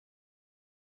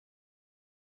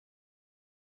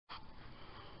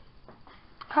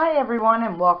Hi everyone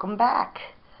and welcome back.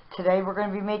 Today we're going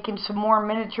to be making some more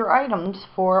miniature items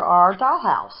for our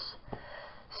dollhouse.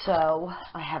 So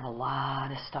I have a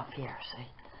lot of stuff here, see?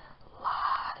 A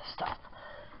lot of stuff.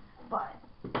 But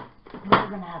we're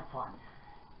going to have fun.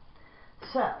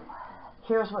 So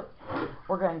here's what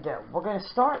we're going to do. We're going to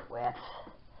start with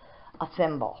a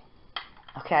thimble.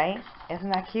 Okay? Isn't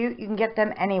that cute? You can get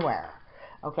them anywhere.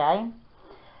 Okay?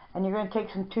 And you're going to take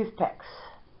some toothpicks.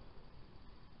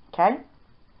 Okay?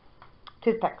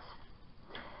 Toothpicks.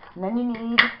 And then you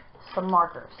need some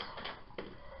markers.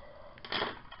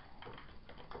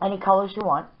 Any colors you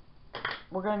want.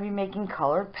 We're going to be making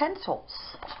colored pencils.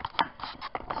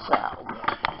 So,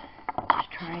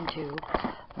 just trying to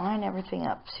line everything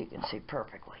up so you can see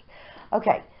perfectly.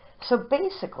 Okay, so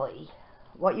basically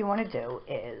what you want to do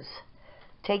is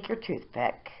take your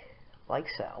toothpick, like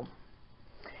so,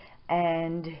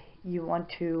 and you want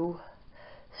to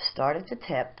start at the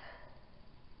tip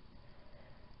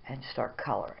and start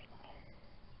coloring.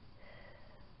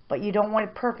 But you don't want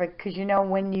it perfect because you know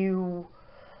when you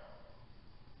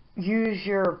use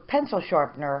your pencil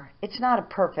sharpener, it's not a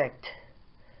perfect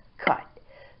cut.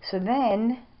 So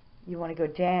then you want to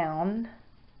go down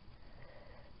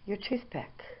your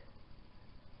toothpick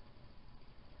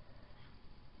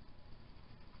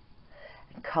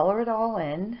and color it all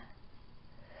in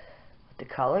with the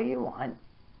color you want.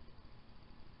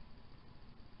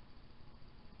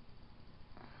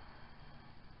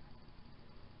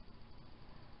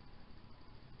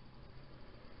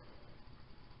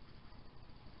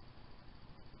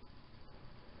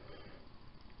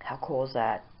 How cool is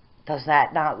that? Does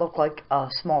that not look like a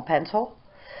small pencil?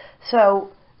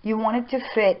 So you want it to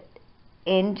fit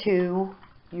into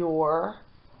your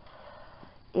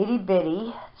itty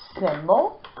bitty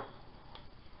thimble.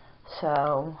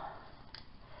 So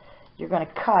you're going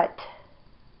to cut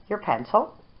your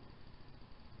pencil.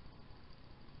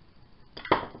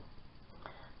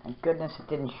 Thank goodness it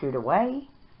didn't shoot away.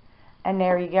 And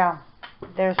there you go.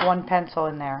 There's one pencil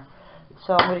in there.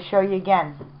 So I'm going to show you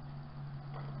again.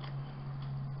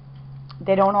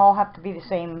 They don't all have to be the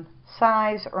same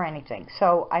size or anything.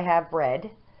 So I have red,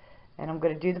 and I'm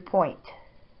going to do the point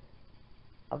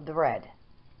of the red.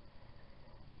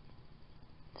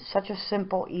 Such a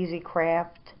simple, easy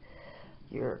craft.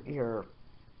 Your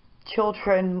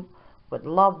children would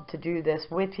love to do this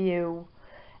with you,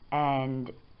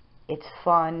 and it's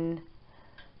fun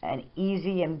and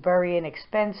easy and very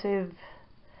inexpensive,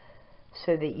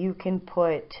 so that you can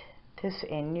put this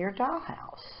in your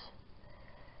dollhouse.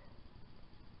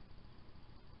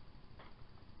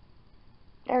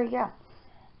 There you go.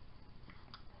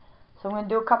 So I'm going to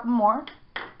do a couple more,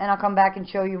 and I'll come back and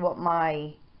show you what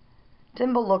my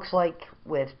thimble looks like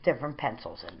with different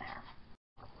pencils in there.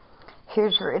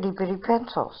 Here's your itty bitty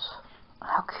pencils.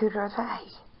 How cute are they? I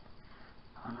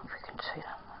don't know if you can see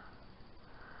them.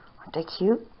 Aren't they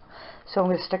cute? So I'm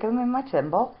going to stick them in my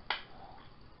thimble.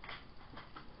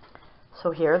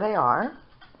 So here they are.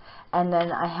 And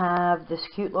then I have this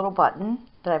cute little button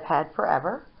that I've had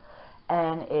forever,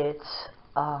 and it's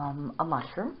a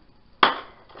mushroom.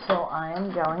 So I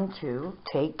am going to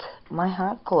take my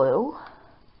hot glue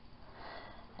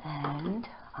and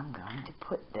I'm going to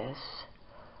put this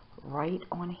right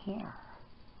on here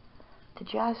to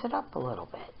jazz it up a little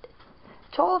bit.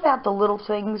 It's all about the little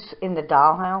things in the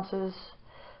dollhouses,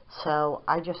 so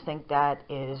I just think that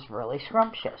is really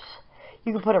scrumptious.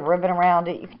 You can put a ribbon around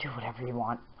it, you can do whatever you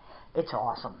want. It's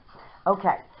awesome.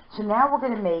 Okay, so now we're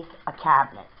going to make a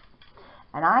cabinet.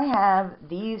 And I have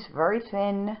these very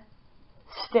thin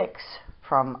sticks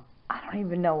from, I don't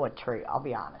even know what tree, I'll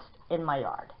be honest, in my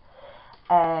yard.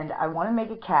 And I want to make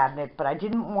a cabinet, but I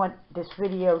didn't want this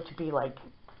video to be like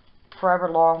forever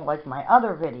long like my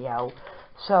other video.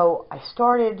 So I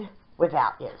started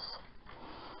without this.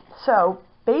 So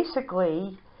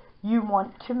basically, you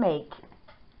want to make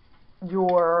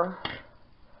your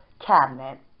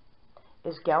cabinet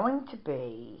is going to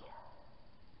be,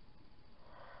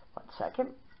 one second,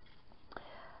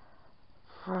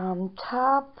 from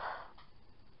top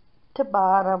to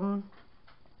bottom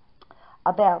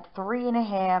about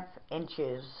 3.5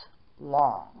 inches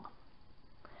long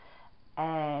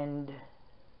and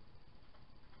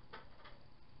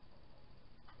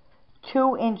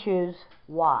 2 inches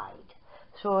wide.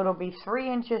 So it'll be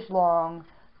 3 inches long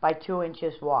by 2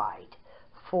 inches wide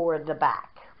for the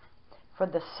back. For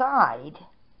the side,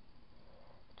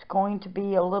 it's going to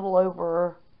be a little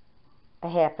over a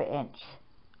 1/2 inch.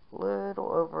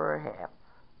 Little over a half.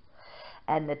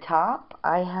 And the top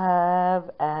I have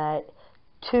at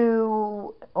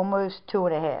 2, almost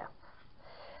 2.5.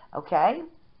 Okay?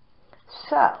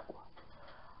 So,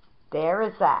 there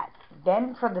is that.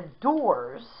 Then for the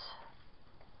doors,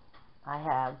 I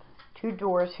have 2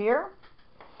 doors here,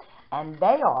 and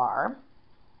they are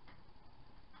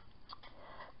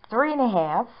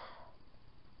 3.5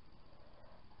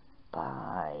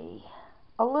 by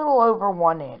a little over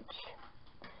 1 inch.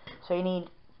 So you need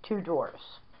 2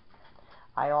 doors.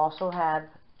 I also have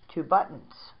 2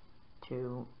 buttons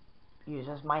to use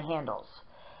as my handles.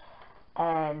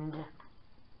 And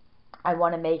I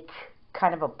want to make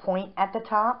kind of a point at the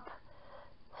top.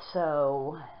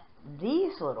 So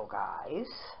these little guys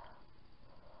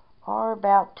are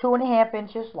about 2.5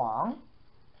 inches long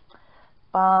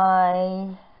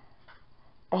by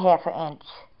 1/2 inch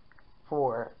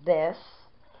for this.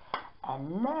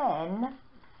 And then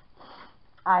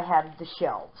I have the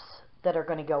shelves that are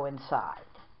going to go inside.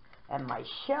 And my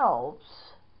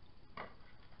shelves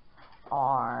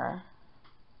are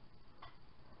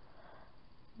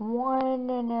a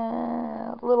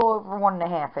little over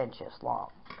 1.5 inches long.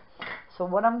 So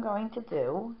what I'm going to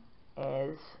do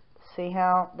is, see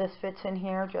how this fits in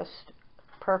here just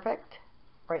perfect,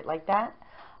 right like that?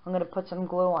 I'm going to put some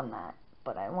glue on that,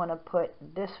 but I want to put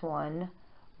this one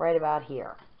right about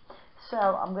here. So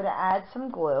I'm going to add some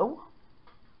glue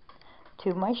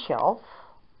to my shelf,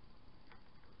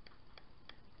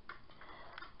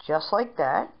 just like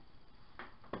that.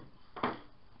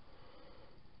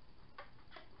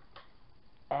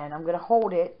 And I'm going to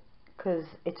hold it because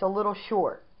it's a little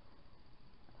short.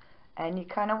 And you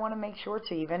kind of want to make sure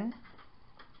it's even.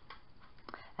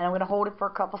 And I'm going to hold it for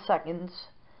a couple seconds.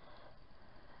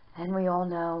 And we all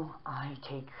know I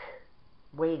take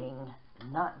waiting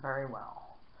not very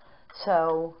well.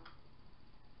 So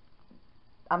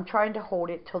I'm trying to hold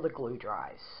it till the glue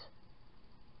dries.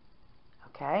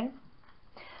 Okay?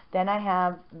 Then I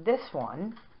have this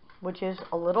one, which is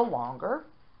a little longer.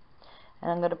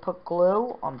 And I'm going to put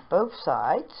glue on both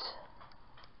sides,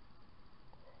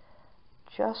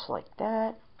 just like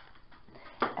that.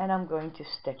 And I'm going to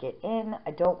stick it in.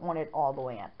 I don't want it all the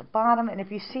way at the bottom. And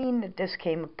if you've seen that this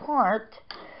came apart,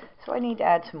 so I need to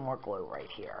add some more glue right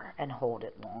here and hold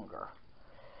it longer.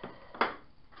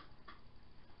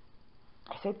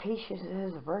 I say patience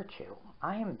is a virtue.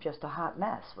 I am just a hot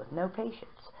mess with no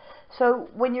patience. So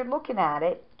when you're looking at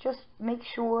it, just make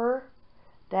sure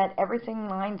that everything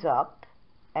lines up.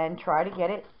 And try to get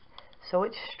it so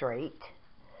it's straight.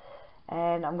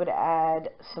 And I'm going to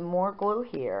add some more glue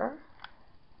here.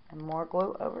 And more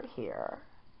glue over here.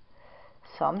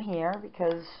 Some here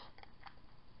because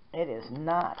it is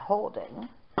not holding.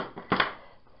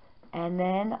 And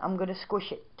then I'm going to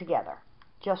squish it together.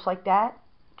 Just like that.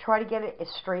 Try to get it as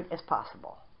straight as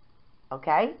possible.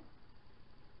 Okay?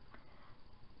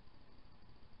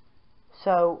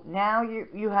 So now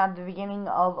you have the beginning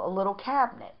of a little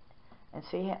cabinet. And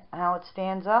see how it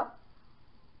stands up?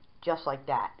 Just like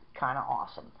that. Kind of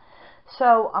awesome.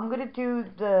 So I'm going to do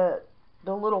the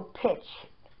little pitch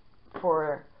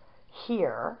for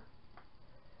here.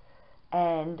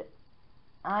 And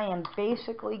I am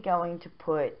basically going to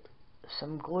put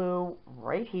some glue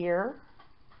right here.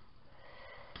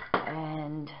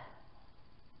 And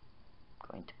I'm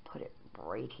going to put it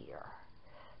right here.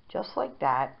 Just like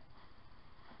that.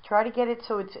 Try to get it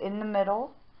so it's in the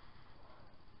middle.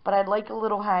 But I'd like a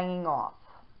little hanging off.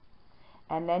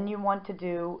 And then you want to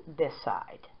do this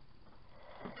side.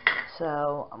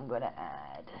 So I'm going to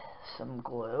add some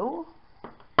glue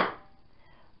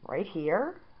right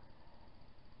here.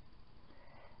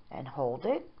 And hold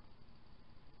it.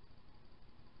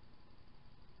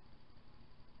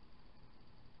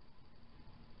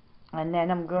 And then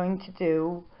I'm going to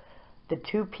do the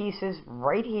 2 pieces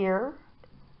right here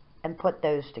and put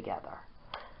those together.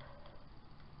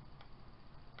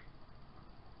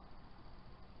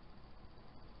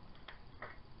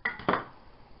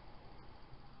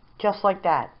 Just like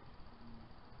that.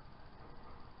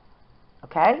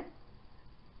 Okay?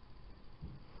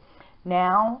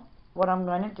 Now, what I'm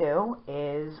going to do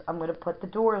is I'm going to put the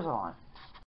doors on.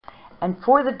 And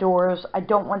for the doors, I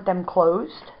don't want them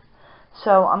closed.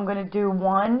 So I'm going to do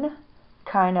one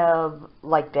kind of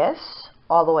like this,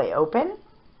 all the way open.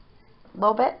 A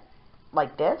little bit,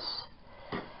 like this.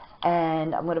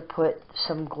 And I'm going to put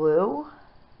some glue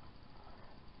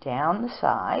down the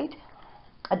side,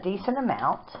 a decent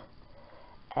amount.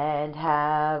 And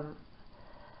I'm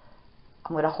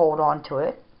going to hold on to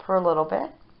it for a little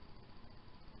bit.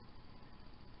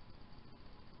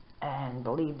 And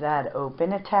leave that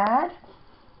open a tad.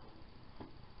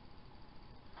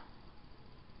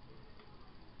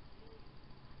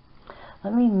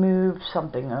 Let me move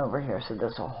something over here so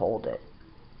this will hold it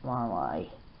while I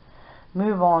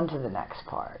move on to the next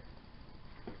part.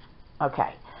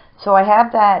 Okay, so I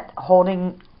have that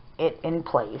holding it in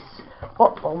place.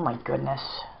 Oh my goodness,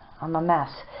 I'm a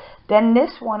mess. Then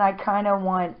this one I kind of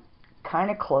want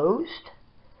kind of closed.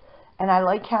 And I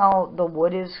like how the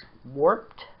wood is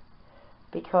warped,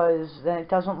 because then it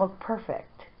doesn't look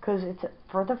perfect, because it's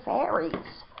for the fairies.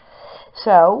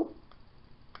 So,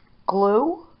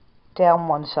 glue down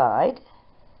one side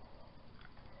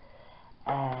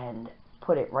and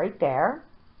put it right there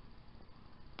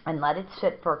and let it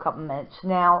sit for a couple minutes.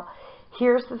 Now,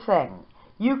 here's the thing.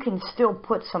 You can still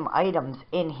put some items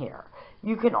in here.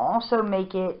 You can also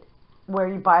make it where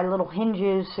you buy little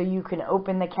hinges so you can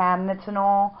open the cabinets and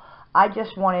all. I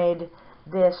just wanted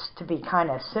this to be kind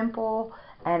of simple,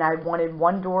 and I wanted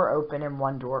one door open and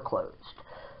one door closed.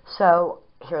 So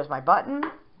here's my button.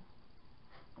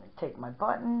 Take my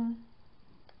button,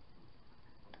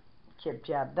 jib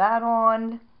jab that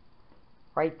on,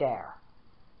 right there.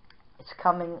 It's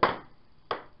coming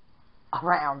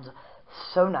around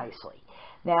so nicely.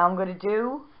 Now I'm going to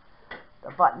do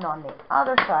the button on the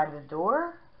other side of the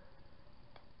door.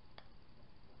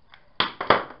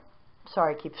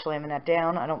 Sorry, I keep slamming that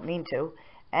down. I don't mean to.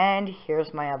 And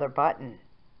here's my other button.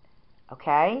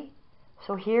 Okay?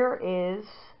 So here is,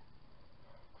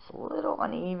 it's a little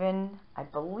uneven. I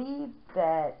believe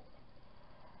that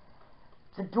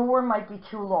the door might be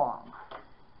too long.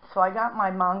 So I got my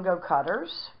Mongo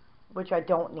cutters, which I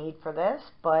don't need for this,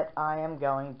 but I am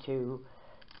going to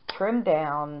trim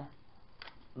down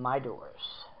my doors.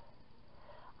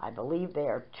 I believe they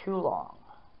are too long.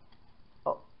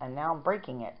 Oh, and now I'm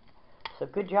breaking it. So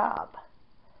good job.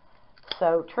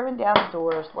 So trimming down the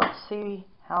doors. Let's see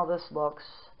how this looks.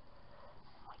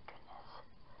 Oh my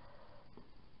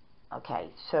goodness.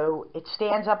 Okay, so it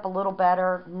stands up a little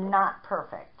better. Not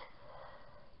perfect.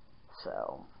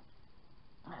 So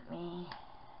let me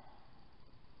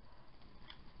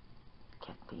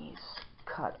get these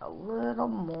cut a little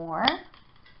more.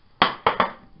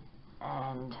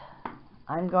 And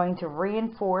I'm going to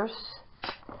reinforce.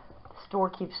 This door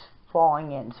keeps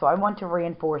falling in, so I want to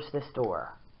reinforce this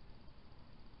door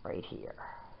right here.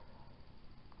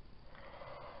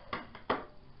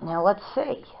 Now let's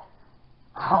see.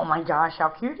 Oh my gosh, how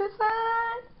cute is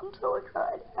that? I'm so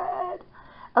excited.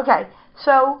 Okay,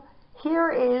 so here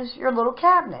is your little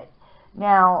cabinet.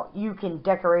 Now you can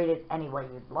decorate it any way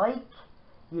you'd like.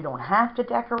 You don't have to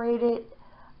decorate it.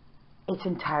 It's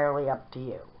entirely up to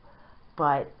you.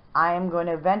 But I am going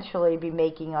to eventually be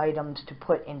making items to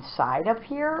put inside of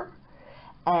here.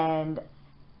 And,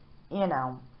 you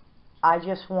know, I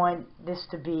just want this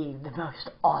to be the most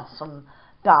awesome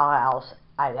dollhouse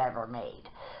I've ever made.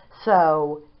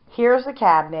 So, here's the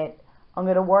cabinet. I'm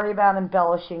going to worry about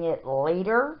embellishing it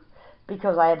later,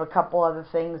 because I have a couple other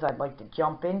things I'd like to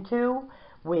jump into,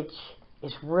 which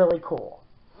is really cool.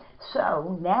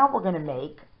 So, now we're going to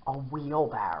make a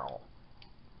wheelbarrow.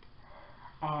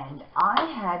 And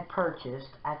I had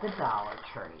purchased at the Dollar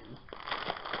Tree,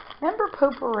 remember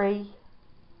potpourri?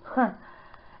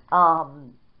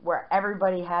 Where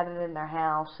everybody had it in their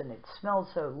house and it smelled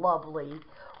so lovely.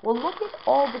 Well, look at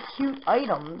all the cute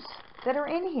items that are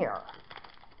in here.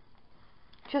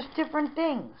 Just different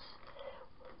things.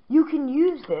 You can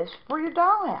use this for your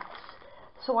dollhouse.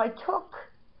 So I took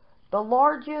the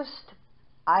largest,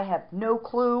 I have no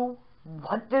clue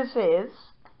what this is,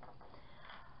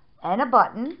 and a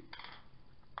button.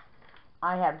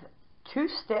 I have 2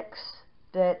 sticks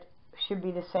that should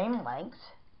be the same length,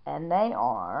 and they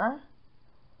are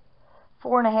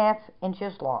 4.5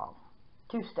 inches long.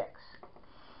 2 sticks.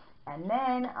 And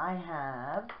then I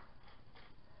have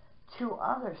 2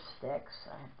 other sticks.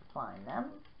 I have to find them.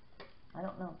 I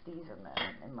don't know if these are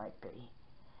them. It might be.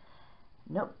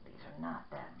 Nope, these are not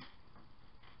them.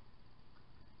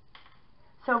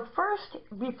 So first,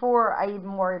 before I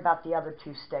even worry about the other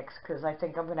 2 sticks, because I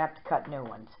think I'm going to have to cut new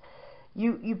ones,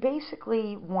 you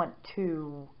basically want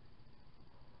to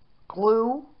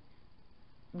glue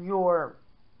your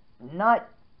nut,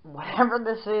 whatever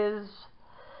this is,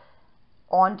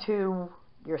 onto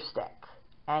your stick.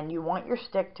 And you want your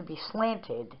stick to be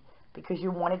slanted because you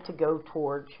want it to go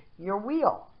towards your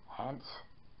wheel, hence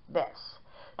this.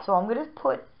 So I'm going to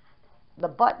put the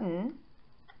button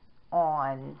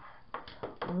on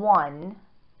one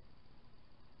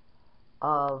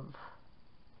of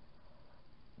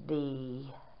the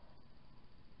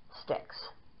sticks.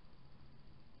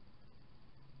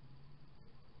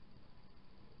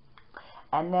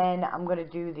 And then I'm going to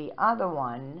do the other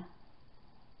one.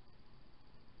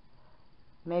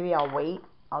 Maybe I'll wait.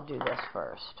 I'll do this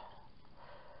first.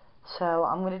 So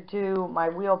I'm going to do my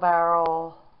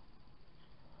wheelbarrow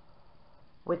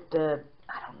with the,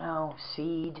 I don't know,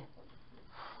 seed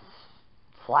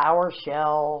flower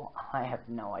shell. I have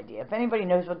no idea. If anybody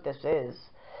knows what this is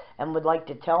and would like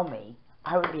to tell me,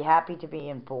 I would be happy to be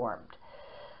informed.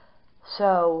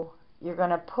 So you're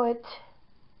going to put,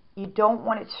 you don't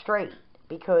want it straight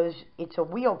because it's a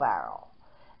wheelbarrow.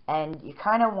 And you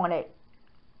kind of want it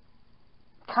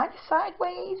kind of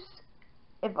sideways,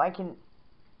 if I can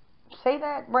say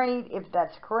that right, if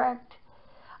that's correct.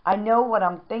 I know what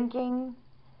I'm thinking.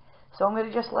 So I'm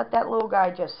going to just let that little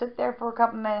guy just sit there for a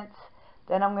couple minutes.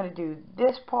 Then I'm going to do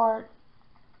this part.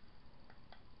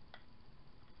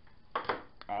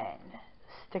 And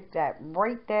stick that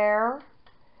right there.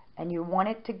 And you want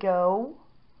it to go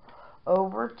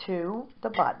over to the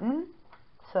button.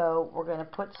 So we're going to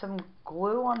put some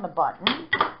glue on the button.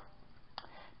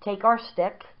 Take our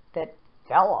stick that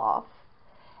fell off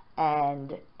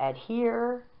and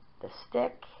adhere the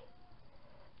stick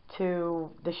to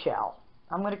the shell.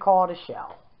 I'm going to call it a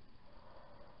shell.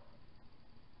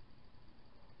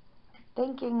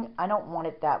 Thinking I don't want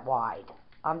it that wide.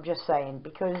 I'm just saying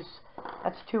because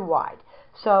that's too wide.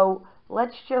 So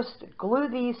let's just glue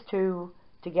these two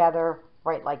together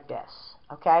right like this.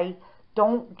 Okay?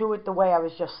 Don't do it the way I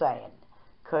was just saying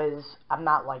because I'm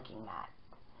not liking that.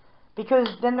 Because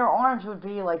then their arms would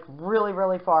be like really,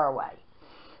 really far away.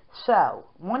 So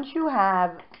once you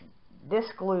have this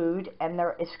glued and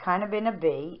it's kind of in a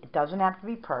V, it doesn't have to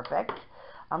be perfect.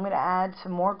 I'm going to add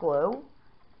some more glue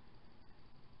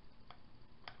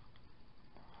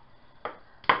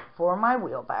for my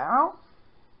wheelbarrow.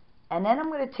 And then I'm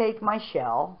going to take my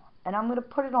shell and I'm going to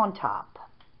put it on top.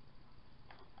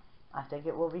 I think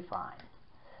it will be fine.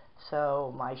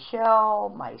 So my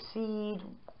shell, my seed,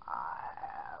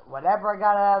 whatever I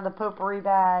got out of the potpourri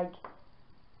bag,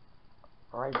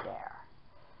 right there.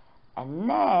 And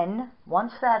then,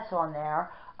 once that's on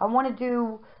there, I want to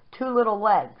do two little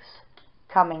legs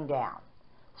coming down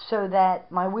so that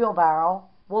my wheelbarrow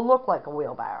will look like a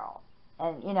wheelbarrow.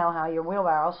 And you know how your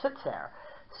wheelbarrow sits there.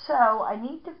 So I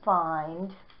need to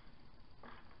find,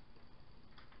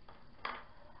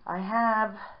 I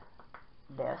have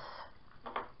this.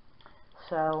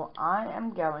 So I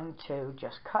am going to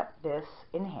just cut this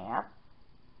in half.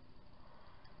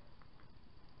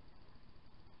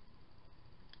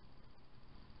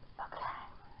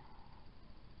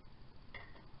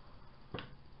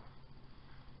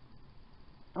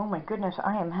 Oh my goodness,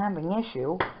 I am having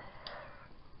issue.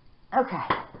 Okay.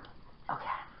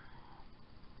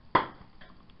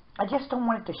 I just don't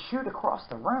want it to shoot across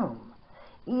the room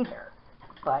either.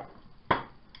 But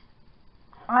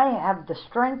I have the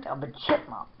strength of a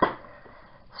chipmunk.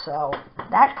 So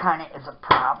that kind of is a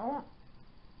problem.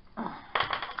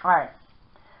 Alright.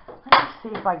 Let me see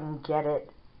if I can get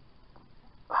it.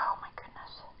 Oh my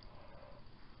goodness.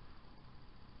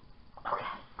 Okay,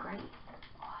 great.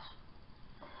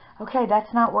 Okay,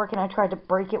 that's not working. I tried to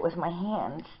break it with my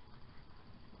hands.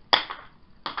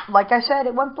 Like I said,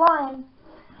 it went flying.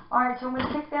 Alright, so I'm going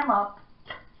to pick them up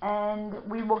and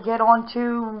we will get on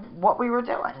to what we were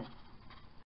doing.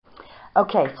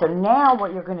 Okay, so now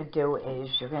what you're going to do is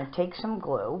you're going to take some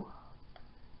glue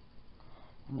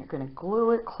and you're going to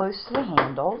glue it close to the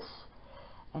handles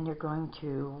and you're going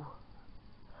to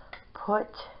put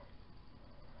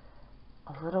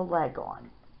a little leg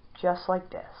on, just like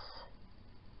this.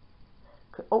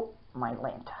 Oh, my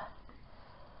lanta.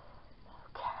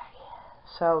 Okay,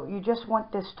 so you just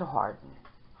want this to harden,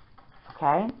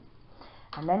 okay?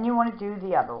 And then you want to do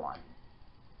the other one.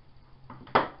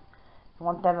 You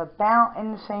want them about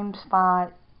in the same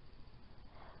spot.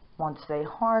 Once they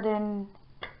harden,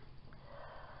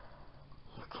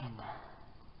 you can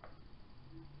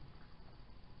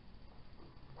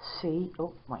see,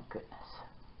 oh my goodness.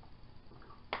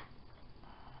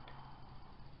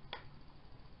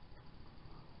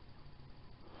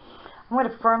 I'm going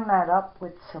to firm that up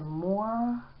with some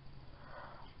more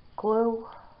glue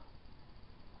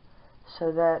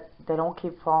so that they don't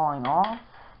keep falling off.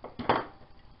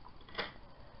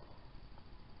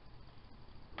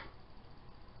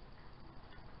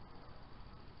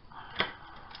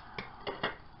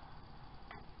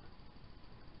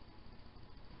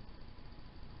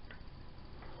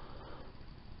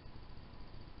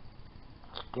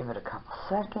 Just give it a couple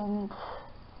seconds.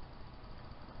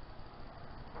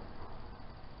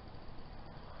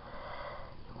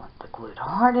 Glue to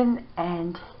harden,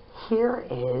 and here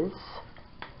is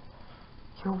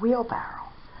your wheelbarrow.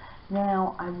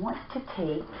 Now I want to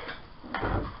take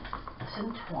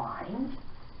some twine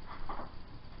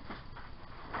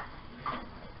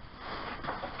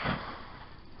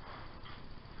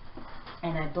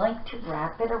and I'd like to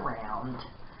wrap it around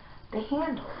the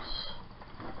handles.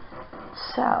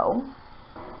 So,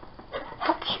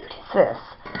 how cute is this?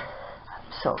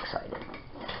 I'm So excited.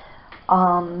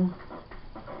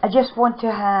 I just want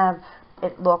to have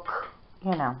it look,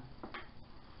 you know,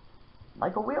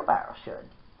 like a wheelbarrow should.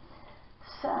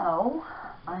 So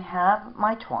I have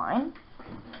my twine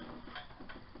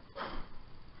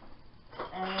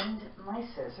and my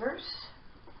scissors.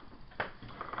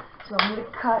 So I'm going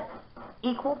to cut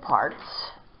equal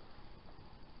parts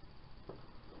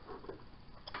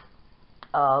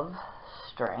of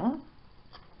string,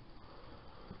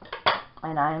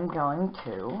 and I'm going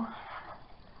to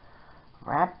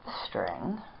wrap the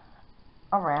string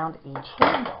around each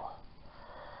handle.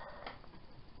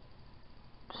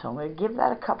 So I'm going to give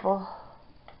that a couple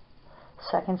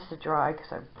seconds to dry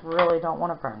because I really don't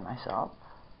want to burn myself.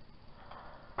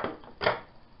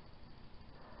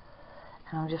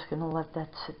 And I'm just going to let that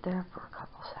sit there for a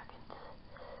couple seconds.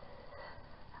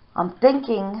 I'm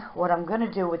thinking what I'm going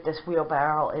to do with this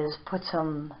wheelbarrow is put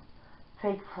some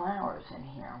fake flowers in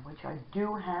here, which I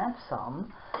do have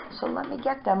some. So let me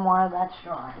get them while that's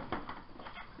drying.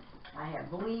 I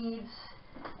have leaves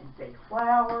and fake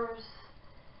flowers.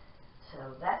 So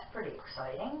that's pretty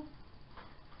exciting.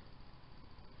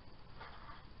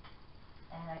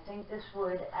 And I think this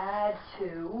would add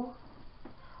to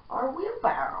our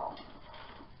wheelbarrow.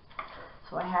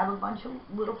 So I have a bunch of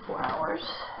little flowers.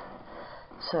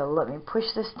 So let me push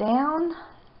this down,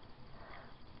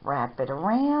 wrap it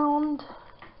around,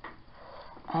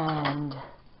 and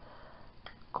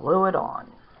glue it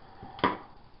on.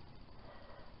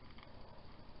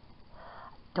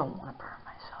 Don't want to burn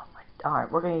myself.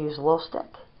 Alright, we're going to use a little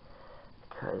stick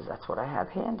because that's what I have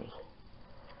handy.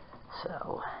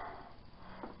 So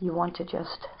you want to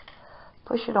just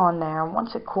push it on there.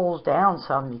 Once it cools down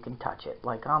some, you can touch it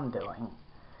like I'm doing.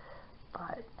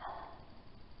 But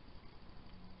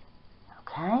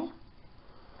okay.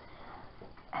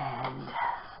 And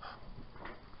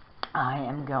I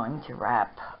am going to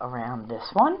wrap around this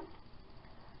one.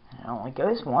 It only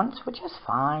goes once, which is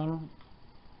fine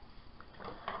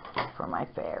for my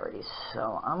fairies,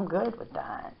 so I'm good with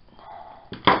that.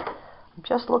 I'm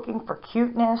just looking for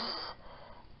cuteness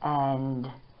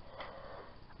and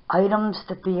items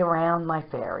to be around my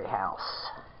fairy house.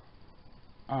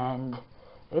 And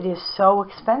it is so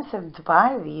expensive to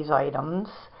buy these items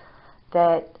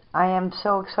that I am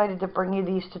so excited to bring you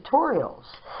these tutorials.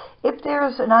 If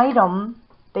there's an item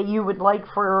that you would like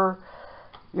for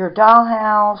your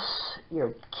dollhouse,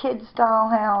 your kid's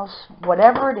dollhouse,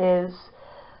 whatever it is,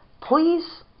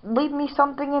 please leave me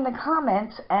something in the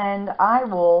comments and I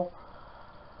will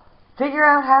figure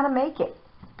out how to make it.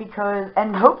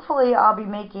 And hopefully I'll be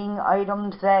making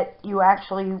items that you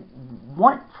actually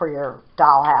want for your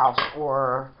dollhouse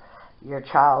or your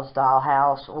child's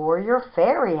dollhouse or your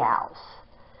fairy house.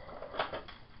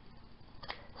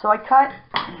 So I cut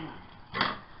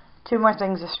 2 more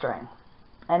things of string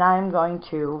and I'm going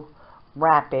to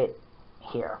wrap it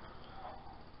here.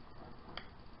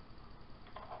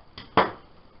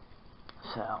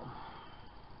 So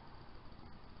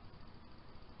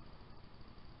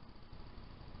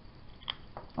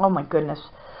oh my goodness,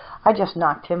 I just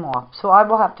knocked him off. So I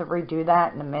will have to redo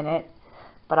that in a minute.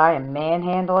 But I am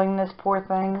manhandling this poor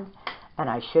thing, and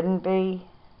I shouldn't be.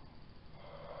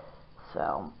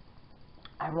 So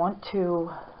I want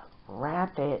to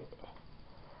wrap it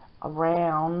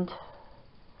around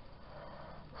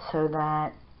so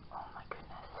that, oh my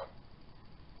goodness,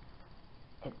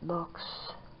 it looks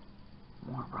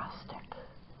more rustic.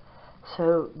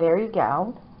 So there you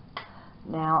go.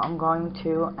 Now I'm going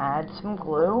to add some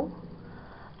glue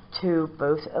to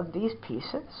both of these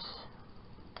pieces.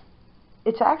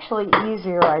 It's actually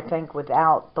easier, I think,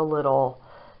 without the little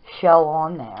shell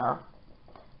on there,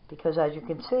 because as you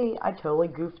can see, I totally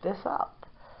goofed this up.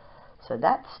 So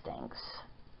that stinks.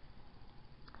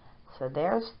 So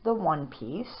there's the one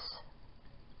piece,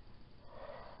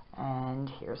 and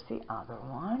here's the other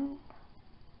one,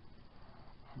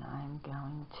 and I'm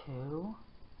going to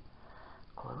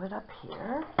glue it up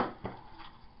here.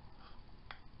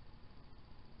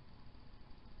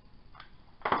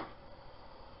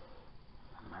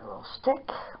 My little stick.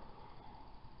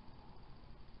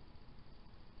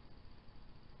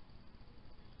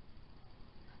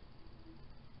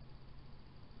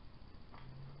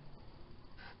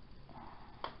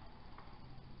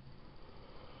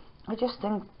 I just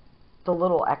think the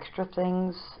little extra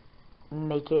things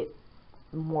make it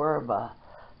more of a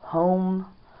home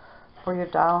for your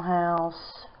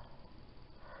dollhouse,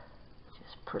 which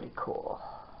is pretty cool.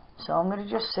 So I'm going to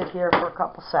just sit here for a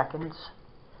couple seconds,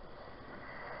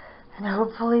 and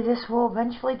hopefully this will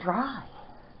eventually dry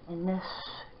in this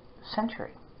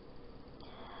century.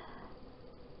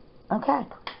 Okay,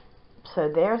 So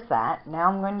there's that. Now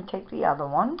I'm going to take the other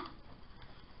one.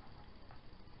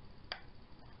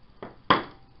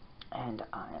 And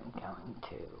I am going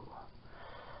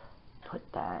to put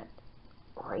that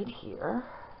right here.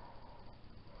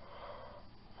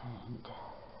 And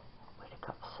wait a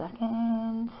couple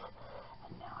seconds.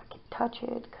 And now I can touch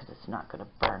it because it's not going to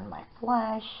burn my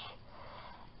flesh.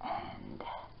 And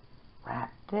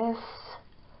wrap this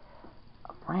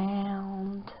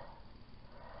around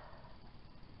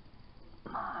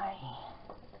my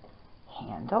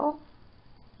handle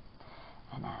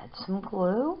and add some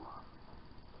glue.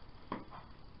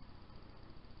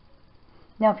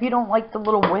 Now, if you don't like the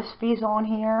little wispies on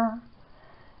here,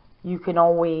 you can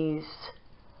always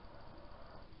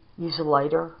use a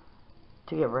lighter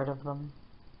to get rid of them.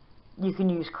 You can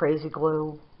use crazy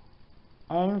glue,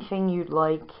 anything you'd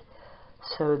like,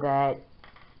 so that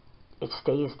it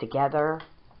stays together.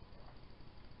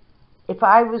 If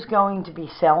I was going to be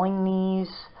selling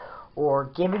these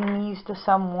or giving these to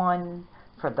someone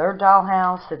for their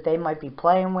dollhouse that they might be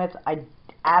playing with, I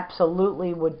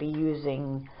absolutely would be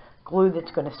using glue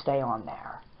that's going to stay on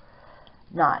there,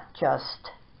 not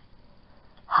just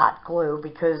hot glue,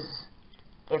 because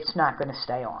it's not going to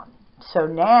stay on. So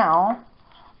now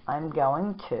I'm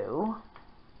going to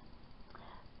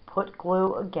put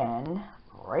glue again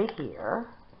right here.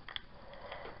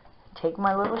 Take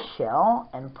my little shell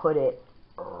and put it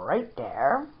right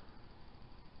there.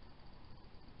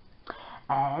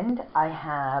 And I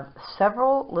have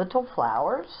several little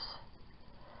flowers,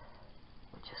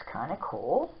 which is kind of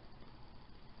cool,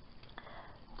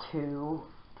 to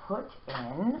put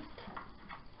in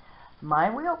my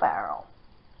wheelbarrow.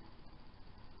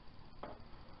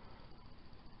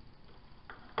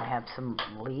 I have some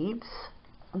leaves.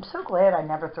 I'm so glad I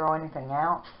never throw anything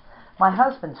out. My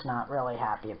husband's not really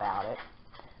happy about it,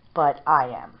 but I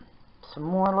am. Some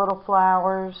more little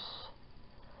flowers.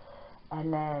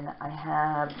 And then I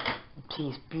have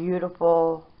these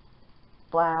beautiful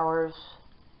flowers.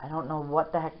 I don't know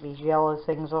what the heck these yellow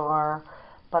things are,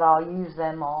 but I'll use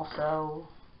them also.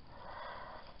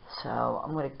 So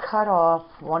I'm going to cut off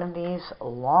one of these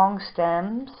long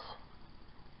stems.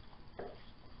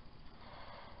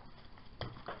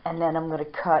 And then I'm going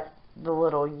to cut the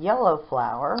little yellow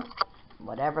flower,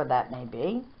 whatever that may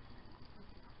be.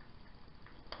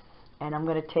 And I'm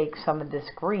going to take some of this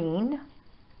green,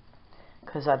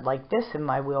 because I'd like this in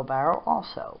my wheelbarrow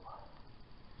also.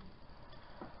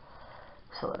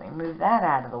 So let me move that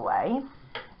out of the way.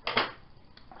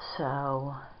 So,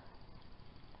 oh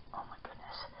my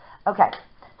goodness. Okay,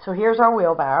 so here's our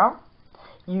wheelbarrow.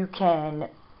 You can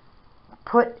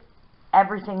put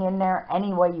everything in there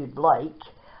any way you'd like.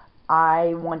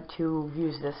 I want to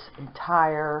use this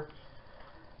entire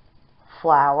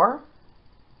flower.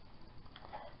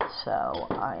 So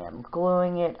I am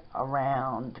gluing it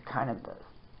around kind of the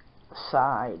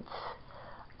sides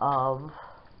of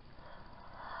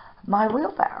my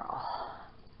wheelbarrow.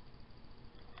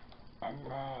 And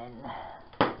then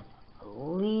a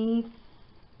leaf,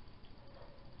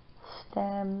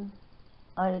 stem,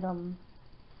 item,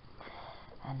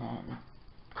 and then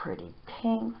pretty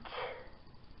pink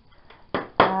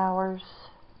flowers.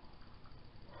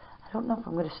 I don't know if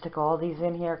I'm going to stick all these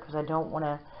in here because I don't want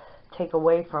to take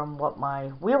away from what my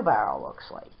wheelbarrow looks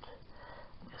like.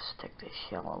 I'm going to stick this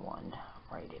yellow one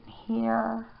right in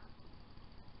here.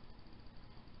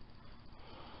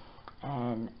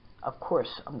 And of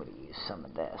course I'm going to use some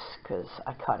of this because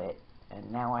I cut it,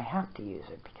 and now I have to use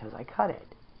it because I cut it.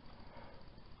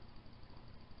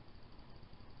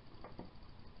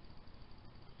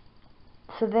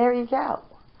 So there you go.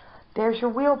 There's your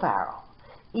wheelbarrow.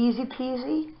 Easy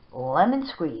peasy, lemon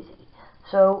squeezy.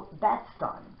 So that's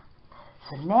done.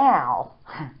 So now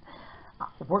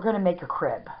we're going to make a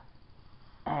crib.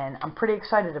 And I'm pretty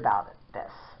excited about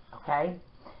this. Okay?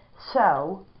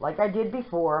 So, like I did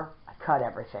before, I cut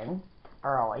everything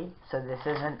early. So this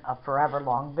isn't a forever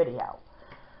long video.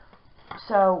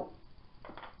 So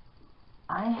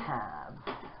I have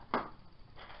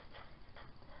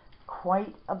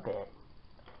quite a bit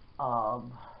of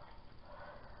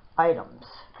items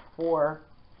for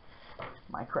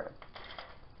my crib.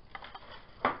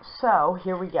 So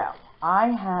here we go. I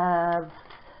have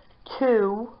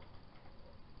two.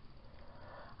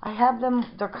 I have them,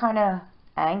 they're kind of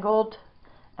angled,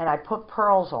 and I put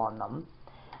pearls on them.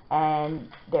 And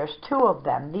there's two of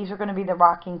them. These are going to be the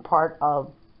rocking part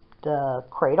of the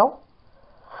cradle.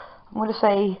 I'm going to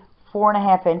say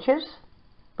 4.5 inches,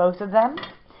 both of them.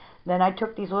 Then I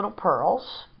took these little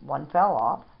pearls, one fell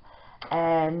off,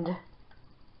 and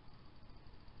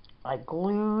I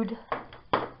glued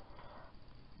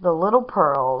the little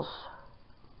pearls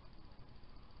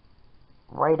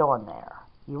right on there.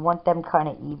 You want them kind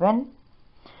of even.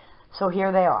 So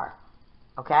here they are,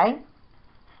 okay?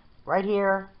 Right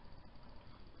here,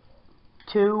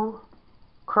 2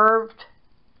 curved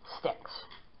sticks.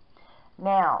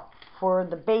 Now, for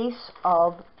the base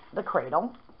of the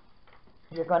cradle,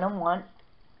 you're going to want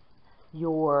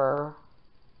your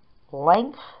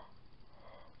length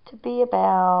to be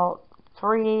about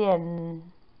 3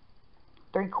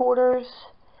 3/4.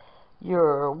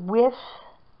 Your width,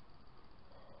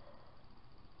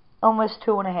 almost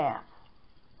 2.5.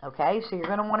 Okay, so you're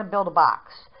going to want to build a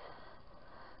box.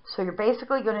 So you're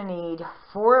basically going to need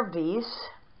 4 of these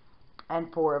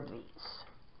and 4 of these.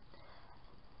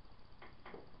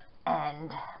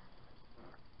 And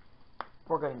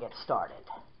we're going to get started.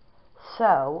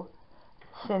 So,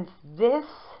 since this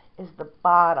is the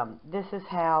bottom, this is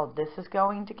how this is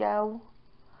going to go.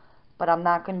 But I'm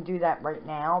not going to do that right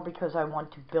now because I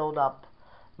want to build up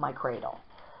my cradle.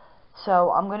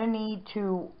 So I'm going to need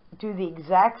to do the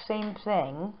exact same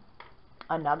thing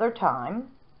another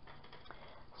time.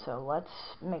 So let's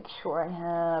make sure I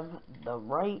have the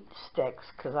right sticks,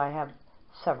 because I have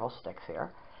several sticks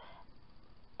here.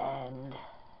 And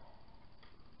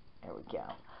there we go.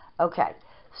 Okay,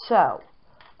 so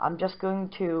I'm just going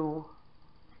to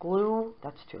glue,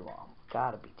 that's too long,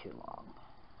 gotta be too long.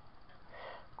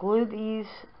 Glue these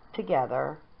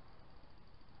together.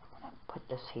 I'm going to put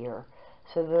this here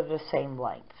so they're the same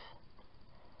length.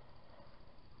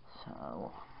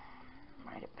 So,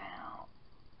 right about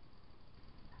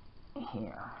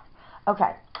here.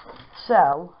 Okay,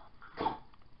 so,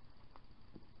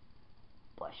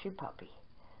 bless you, puppy.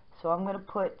 So I'm going to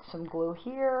put some glue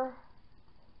here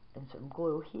and some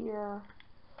glue here,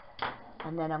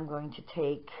 and then I'm going to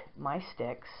take my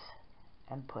sticks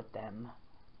and put them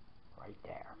right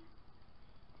there.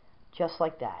 Just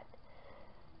like that.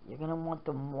 You're going to want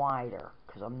them wider,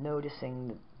 because I'm noticing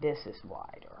that this is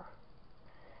wider.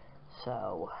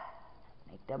 So,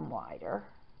 make them wider.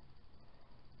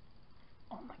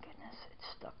 Oh my goodness, it's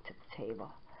stuck to the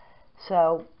table.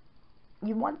 So,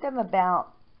 you want them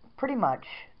about pretty much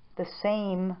the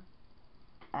same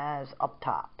as up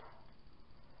top.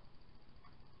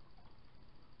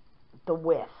 The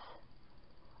width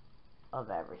of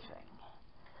everything.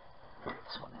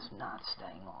 This one is not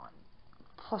staying on.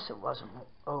 Plus it wasn't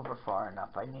over far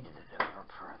enough. I needed it over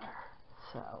further.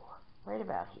 So, right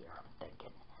about here, I'm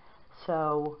thinking.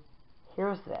 So,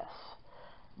 here's this.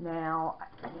 Now,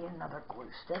 I need another glue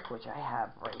stick, which I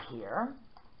have right here.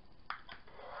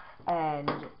 And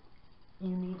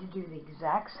you need to do the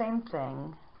exact same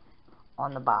thing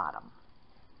on the bottom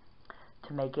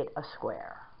to make it a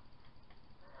square.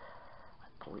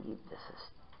 I believe this is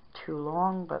too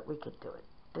long, but we could do it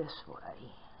this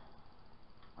way.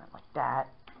 Went like that.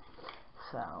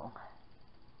 So,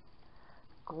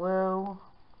 glue,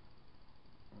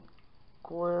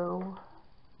 glue.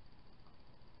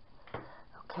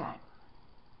 Okay.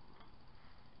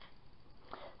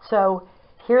 So,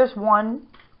 here's one.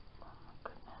 Oh my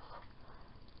goodness.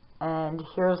 And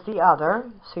here's the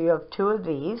other. So you have 2 of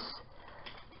these,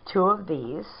 2 of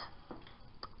these,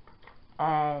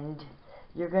 and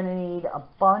you're going to need a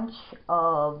bunch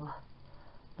of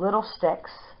little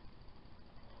sticks.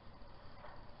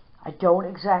 I don't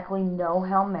exactly know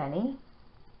how many.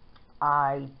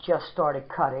 I just started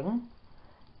cutting,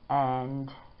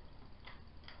 and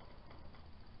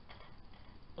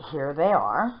here they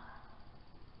are.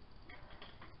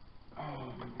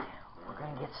 And we're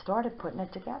going to get started putting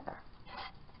it together.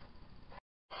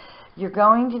 You're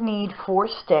going to need 4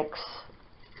 sticks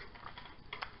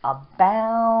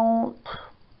about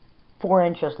 4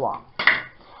 inches long.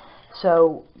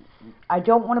 So I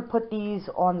don't want to put these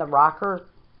on the rocker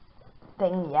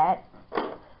thing yet,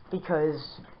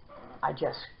 because I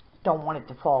just don't want it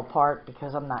to fall apart,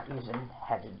 because I'm not using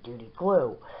heavy duty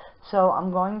glue. So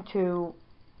I'm going to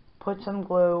put some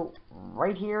glue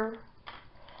right here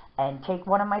and take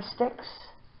one of my sticks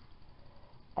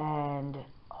and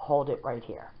hold it right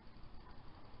here.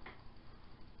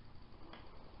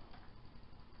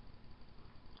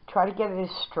 Try to get it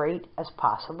as straight as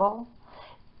possible.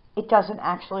 It doesn't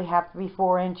actually have to be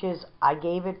 4 inches. I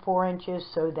gave it 4 inches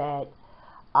so that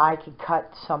I could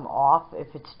cut some off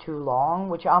if it's too long,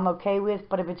 which I'm okay with,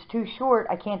 but if it's too short,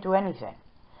 I can't do anything.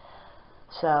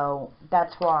 So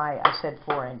that's why I said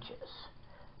 4 inches.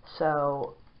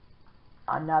 So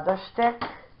another stick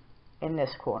in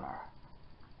this corner.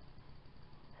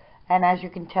 And as you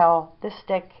can tell, this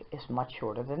stick is much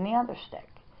shorter than the other stick.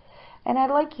 And I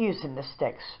like using the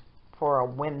sticks for a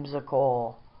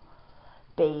whimsical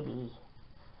baby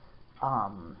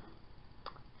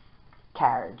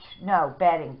carriage. No,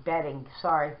 bedding,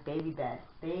 sorry, baby bed,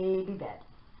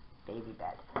 baby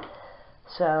bed.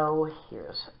 So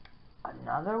here's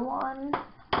another one.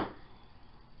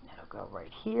 It'll go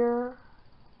right here.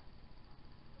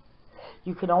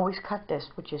 You can always cut this,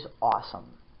 which is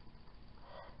awesome.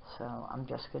 So I'm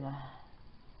just gonna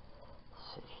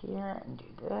sit here and do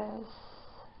this.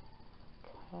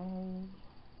 Okay.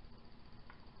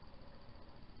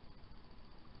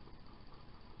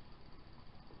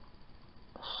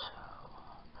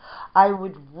 I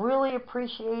would really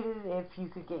appreciate it if you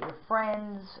could get your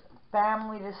friends,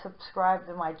 family to subscribe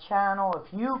to my channel.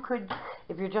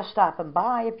 If you're just stopping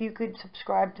by, if you could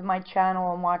subscribe to my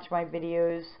channel and watch my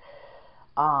videos.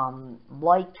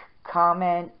 Like,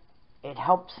 comment, it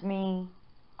helps me.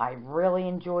 I really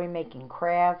enjoy making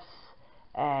crafts,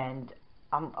 and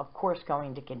I'm of course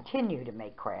going to continue to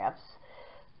make crafts,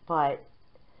 but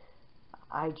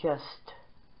I just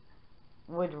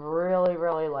would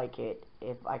really like it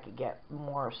if I could get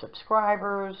more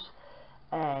subscribers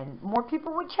and more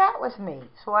people would chat with me,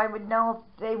 so I would know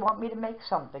if they want me to make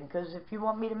something, because if you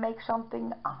want me to make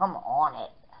something, I'm on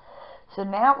it. So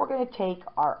now we're going to take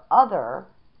our other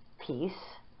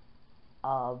piece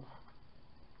of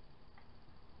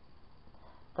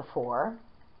the 4,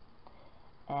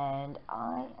 and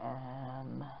I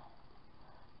am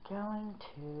going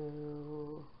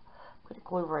to put a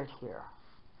glue right here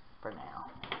for now,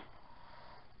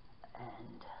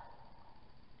 and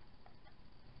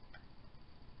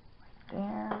right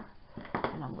there,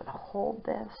 and I'm going to hold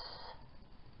this.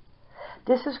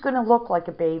 This is going to look like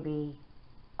a baby's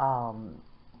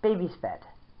bed,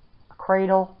 a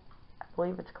cradle, I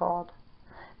believe it's called.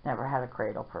 Never had a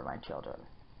cradle for my children.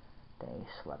 They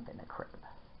slept in a crib.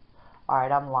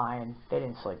 Alright, I'm lying. They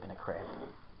didn't sleep in a crib.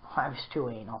 I was too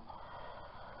anal.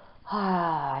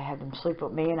 I had them sleep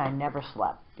with me and I never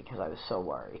slept because I was so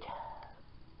worried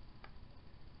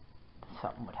that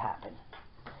something would happen.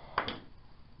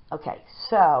 Okay,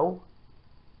 so,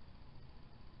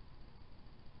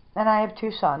 and I have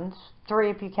 2 sons, 3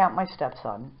 if you count my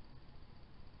stepson.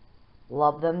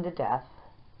 Love them to death.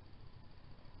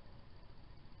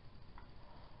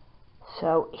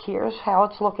 So here's how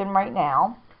it's looking right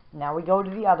now. Now we go to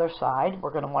the other side.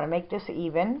 We're going to want to make this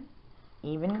even.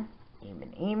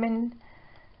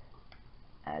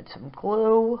 Add some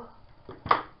glue.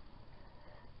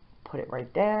 Put it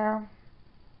right there.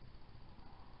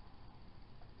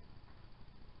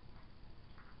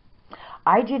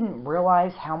 I didn't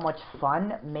realize how much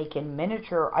fun making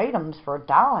miniature items for a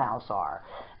dollhouse are.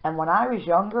 And when I was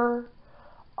younger,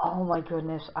 oh my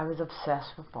goodness, I was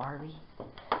obsessed with Barbie.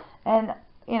 And,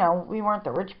 you know, we weren't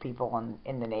the rich people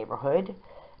in the neighborhood.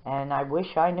 And I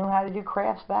wish I knew how to do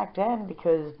crafts back then,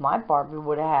 because my Barbie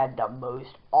would have had the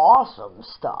most awesome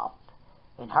stuff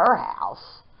in her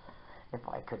house if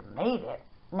I could have made it.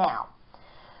 Now,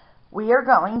 we are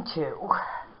going to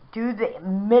do the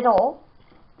middle.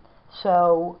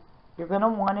 So you're going to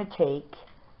want to take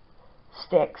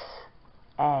sticks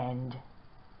and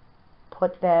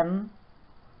put them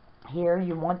here.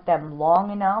 You want them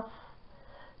long enough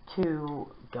to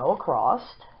go across.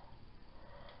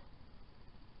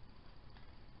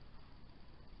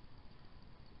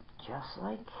 Just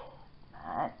like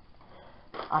that.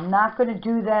 I'm not going to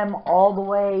do them all the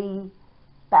way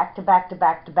back to back to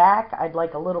back to back. I'd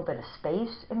like a little bit of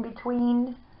space in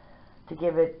between to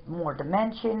give it more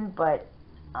dimension, but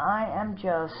I am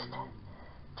just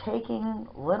taking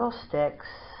little sticks,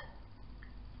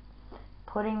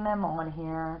 putting them on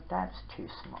here. That's too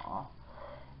small.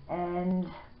 And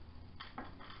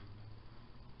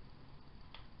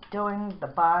doing the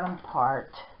bottom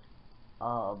part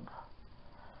of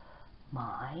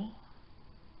my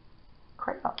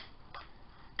cradle.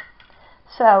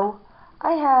 So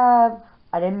I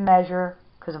didn't measure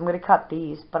because I'm going to cut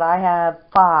these, but I have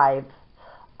 5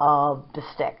 of the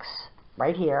sticks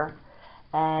right here,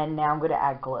 and now I'm going to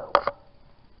add glue.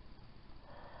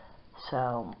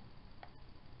 So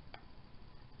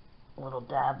a little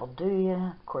dab will do you.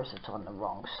 Of course it's on the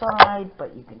wrong side,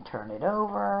 but you can turn it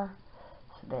over.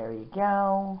 So there you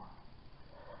go.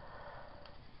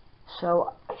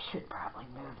 So I should probably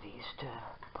move these to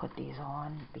put these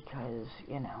on, because,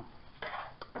 you know,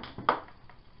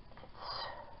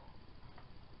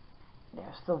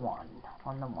 there's the one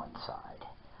on the one side.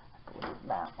 I believe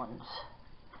that one's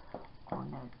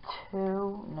on there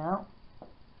too. No.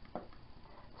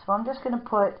 So I'm just going to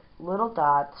put little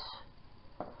dots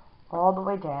all the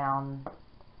way down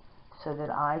so that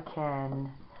I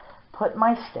can put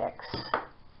my sticks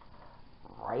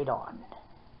right on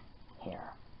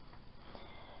here.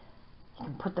 You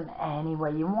can put them any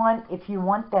way you want. If you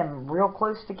want them real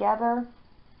close together,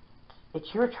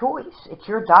 it's your choice. It's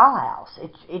your dollhouse.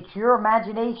 It's your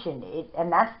imagination.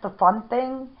 And that's the fun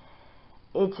thing.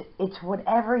 It's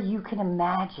whatever you can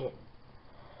imagine,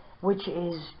 which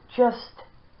is just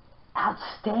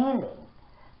outstanding,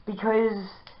 because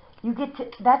you get to,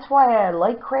 that's why I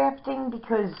like crafting,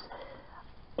 because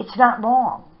it's not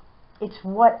wrong. It's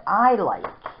what I like.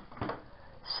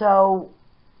 So,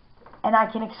 and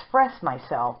I can express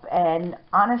myself, and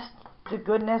honest to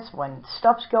goodness, when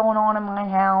stuff's going on in my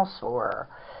house, or,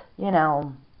 you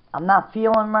know, I'm not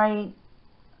feeling right,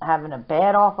 having a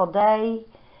bad, awful day,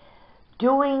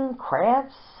 doing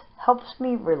crafts helps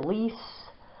me release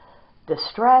the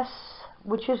stress,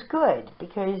 which is good,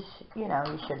 because, you know,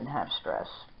 you shouldn't have stress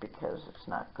because it's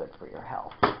not good for your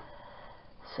health.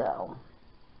 So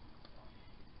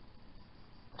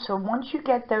once you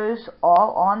get those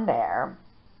all on there,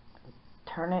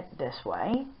 turn it this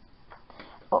way.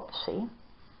 Oopsie.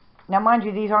 Now, mind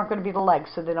you, these aren't going to be the legs,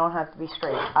 so they don't have to be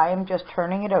straight. I am just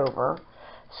turning it over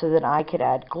so that I could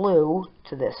add glue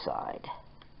to this side.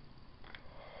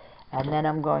 And then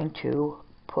I'm going to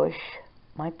push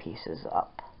my pieces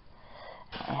up.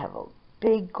 I have a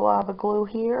big glob of glue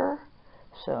here,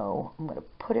 so I'm going to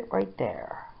put it right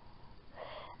there.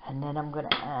 And then I'm going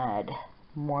to add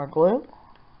more glue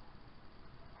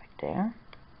right there.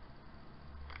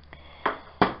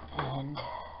 And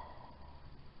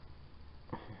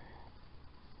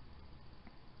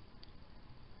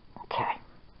okay,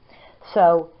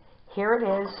 so here it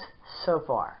is so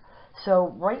far.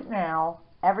 So right now,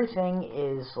 everything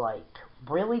is like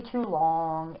really too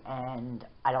long, and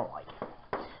I don't like it.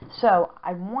 So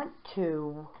I want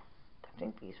to, I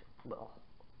think these will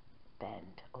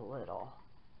bend a little.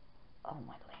 Oh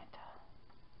my Lanta.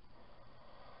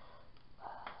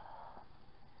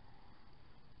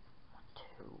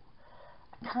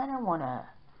 I kind of want to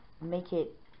make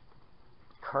it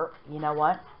curve. You know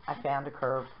what? I found a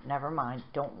curve. Never mind.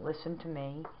 Don't listen to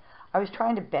me. I was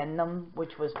trying to bend them,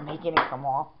 which was making it come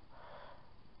off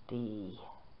the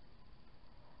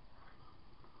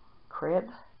crib.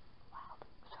 Wow, that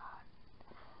was hot.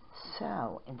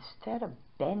 So instead of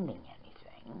bending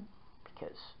anything,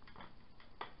 because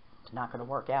it's not going to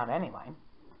work out anyway,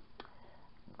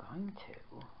 I'm going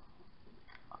to,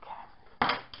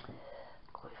 okay,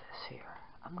 glue this here.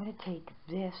 I'm going to take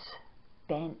this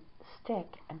bent stick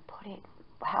and put it,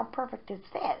 how perfect is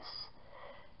this?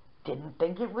 Didn't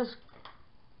think it was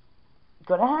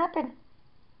going to happen.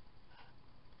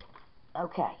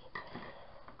 Okay,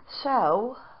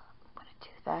 so I'm going to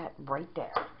do that right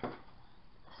there.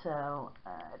 So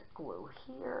add glue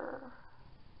here,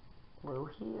 glue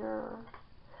here.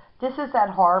 This is that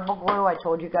horrible glue I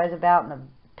told you guys about in the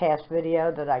past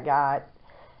video that I got,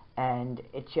 and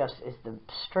it just is the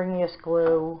stringiest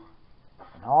glue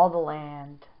in all the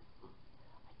land. I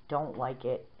don't like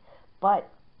it,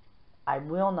 but I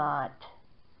will not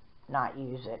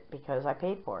use it because I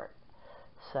paid for it.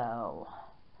 So,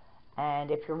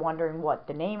 and if you're wondering what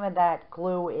the name of that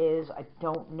glue is, I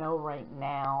don't know right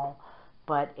now,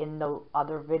 but in the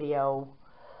other video,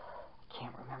 I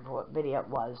can't remember what video it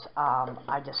was,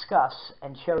 I discuss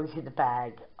and show you the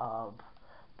bag of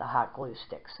the hot glue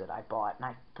sticks that I bought, and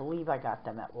I believe I got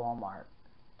them at Walmart,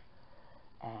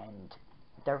 and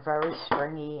they're very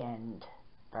stringy and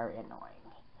very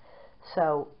annoying.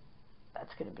 So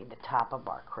that's going to be the top of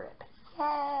our crib.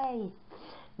 Yay!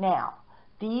 Now,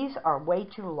 these are way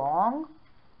too long.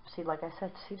 See, like I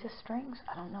said, see the strings?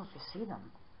 I don't know if you see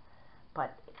them,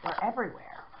 but they're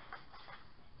everywhere.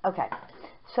 Okay,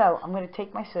 so I'm going to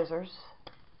take my scissors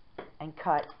and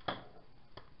cut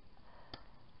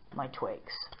my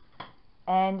twigs.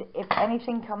 And if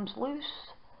anything comes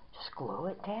loose, just glue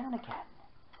it down again.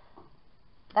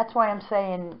 That's why I'm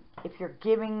saying, if you're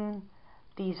giving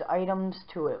these items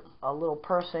to a little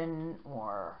person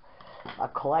or a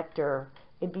collector,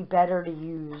 it'd be better to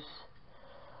use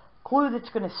glue that's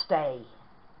going to stay,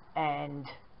 and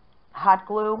hot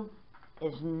glue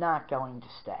is not going to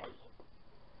stay.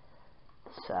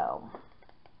 So,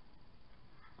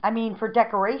 I mean, for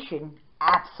decoration,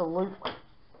 absolutely,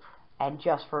 and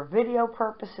just for video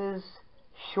purposes,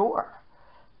 sure.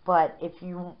 But if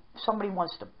somebody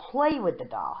wants to play with the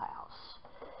dollhouse,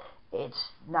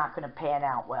 it's not going to pan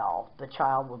out well. The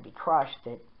child will be crushed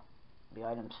that the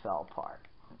items fell apart.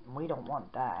 We don't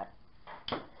want that.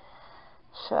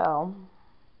 So,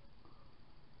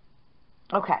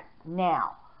 okay,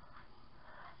 now,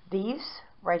 these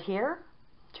right here,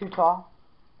 too tall,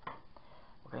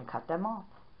 we're going to cut them off.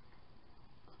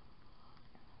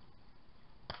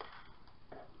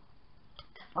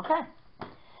 Okay,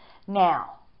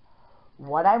 now,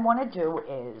 what I want to do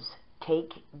is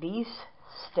take these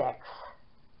sticks,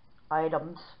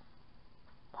 items,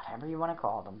 whatever you want to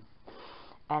call them.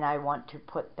 And I want to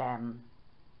put them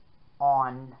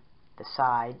on the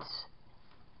sides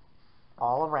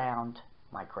all around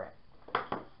my crib.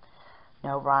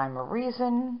 No rhyme or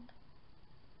reason,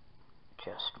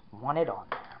 just want it on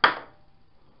there.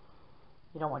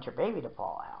 You don't want your baby to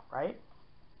fall out, right?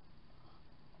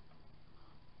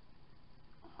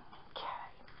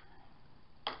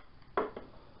 Okay.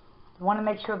 You want to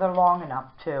make sure they're long enough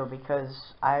too,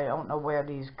 because I don't know where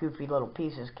these goofy little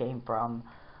pieces came from.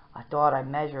 I thought I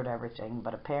measured everything,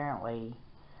 but apparently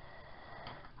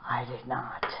I did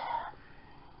not.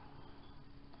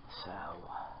 So,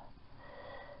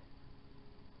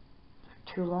 if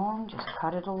they're too long, just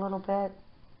cut it a little bit.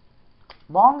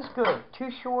 Long's good. Too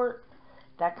short,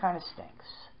 that kind of stinks.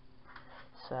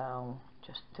 So,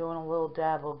 just doing a little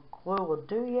dab of glue will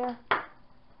do ya.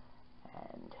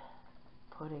 And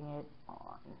putting it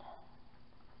on.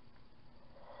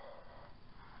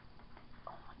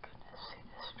 Oh my goodness, see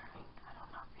this string? I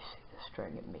don't know if you see this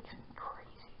string. It makes me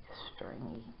crazy. This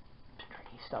stringy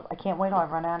stuff. I can't wait till I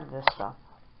run out of this stuff.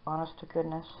 Honest to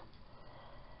goodness.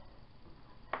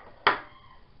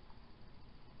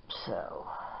 So,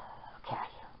 okay.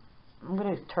 I'm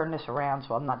going to turn this around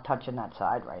so I'm not touching that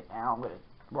side right now. I'm going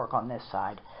to work on this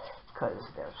side because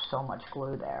there's so much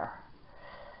glue there.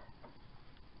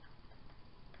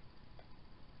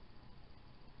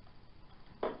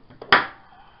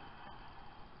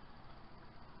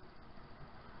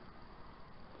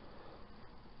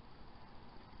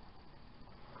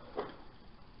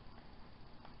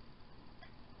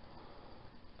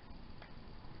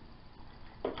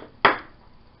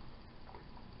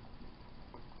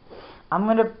 I'm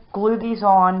going to glue these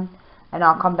on and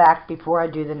I'll come back before I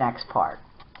do the next part.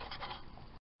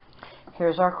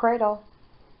 Here's our cradle.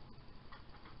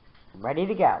 Ready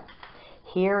to go.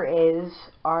 Here is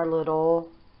our little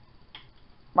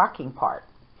rocking part.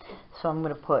 So I'm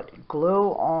going to put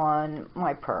glue on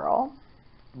my pearl,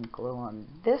 and glue on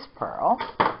this pearl,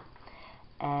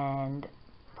 and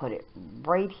put it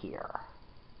right here.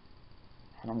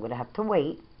 And I'm going to have to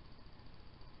wait.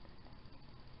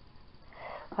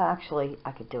 Well, actually,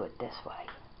 I could do it this way.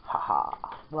 Haha.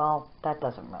 Well, that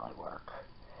doesn't really work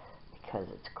because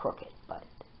it's crooked, but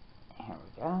here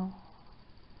we go.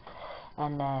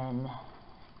 And then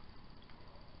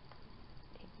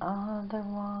the other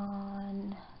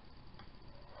one.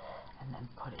 And then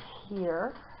put it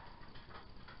here.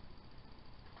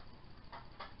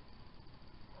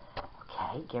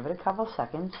 Okay, give it a couple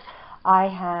seconds. I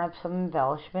have some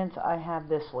embellishments. I have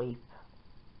this leaf.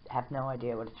 Have no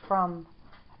idea what it's from.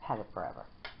 I've had it forever.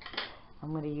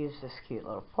 I'm going to use this cute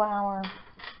little flower.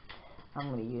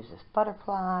 I'm going to use this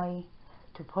butterfly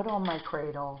to put on my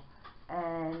cradle.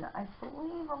 And I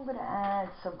believe I'm going to add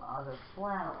some other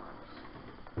flowers.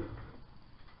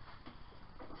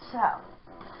 So,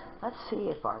 let's see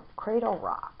if our cradle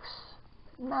rocks.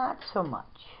 Not so much.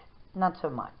 Not so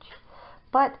much.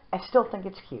 But I still think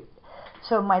it's cute.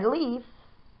 So my leaf,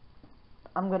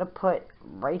 I'm going to put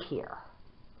right here.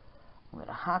 I'm going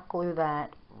to hot glue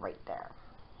that right there.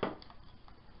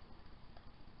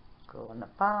 Glue on the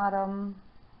bottom,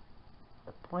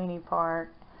 the pointy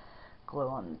part, glue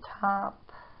on the top,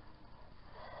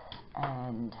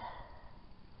 and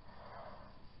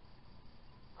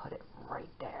put it right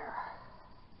there,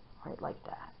 right like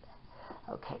that.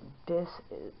 Okay, this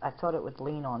is, I thought it would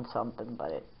lean on something,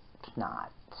 but it's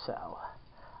not, so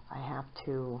I have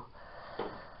to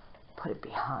put it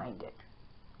behind it.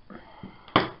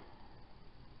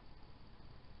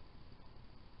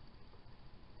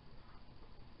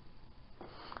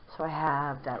 So I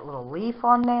have that little leaf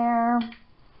on there.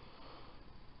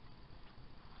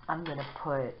 I'm going to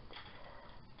put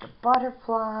the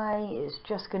butterfly is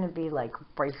just going to be like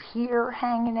right here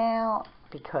hanging out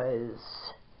because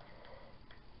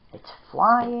it's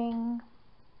flying.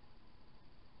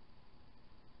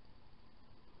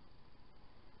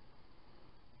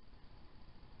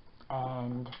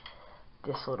 And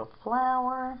this little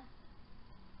flower,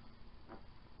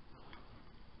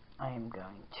 I am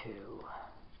going to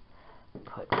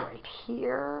put right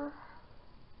here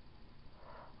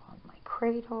on my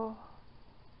cradle.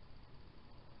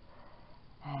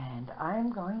 And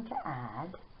I'm going to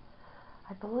add,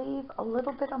 I believe, a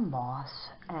little bit of moss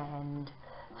and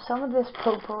some of this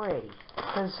potpourri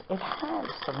because it has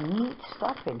some neat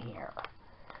stuff in here.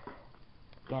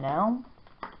 You know?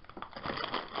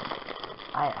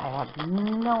 I have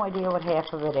no idea what half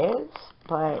of it is,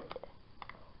 but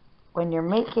when you're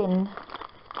making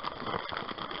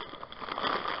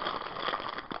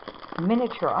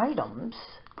miniature items,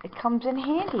 it comes in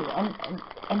handy.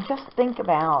 And just think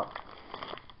about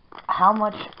how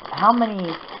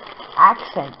many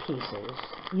accent pieces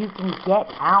you can get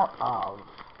out of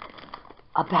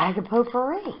a bag of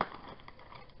potpourri.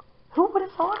 Who would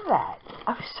have thought of that?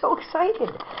 I was so excited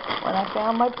when I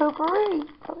found my potpourri.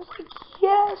 I was like,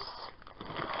 yes.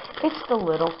 It's the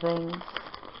little things.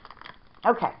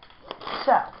 Okay,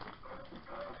 so,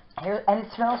 here, and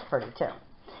it smells pretty too.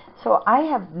 So I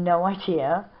have no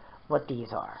idea what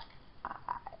these are. I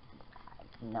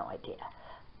have no idea.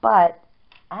 But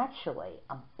actually,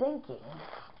 I'm thinking,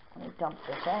 let me dump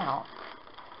this out,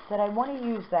 that I want to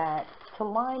use that to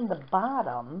line the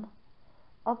bottom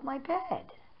of my bed.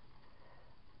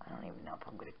 I don't even know if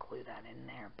I'm going to glue that in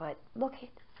there, but look at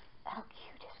how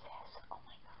cute is this. Oh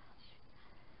my gosh.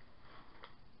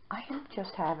 I am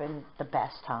just having the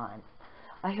best time.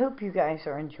 I hope you guys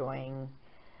are enjoying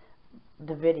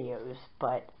the videos,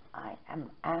 but I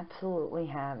am absolutely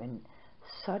having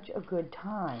such a good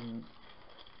time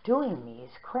doing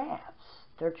these crafts.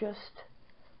 They're just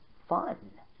fun.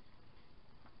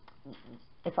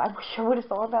 If I wish I would have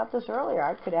thought about this earlier,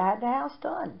 I could have had the house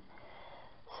done.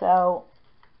 So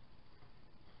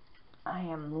I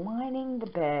am lining the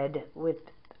bed with,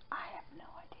 I have no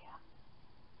idea.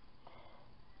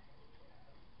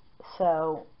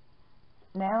 So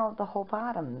now the whole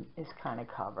bottom is kind of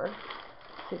covered.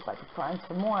 See if I can find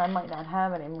some more. I might not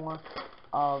have any more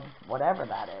of whatever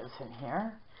that is in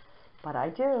here, but I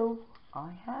do.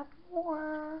 I have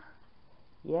more.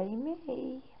 Yay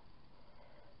me.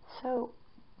 So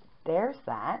there's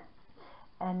that.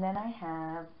 And then I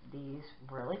have these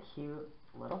really cute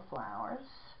little flowers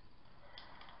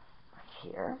right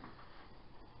here.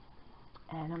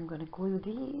 And I'm going to glue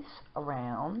these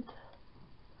around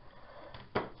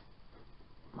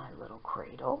my little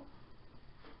cradle.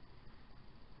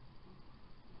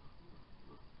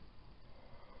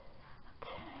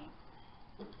 Okay.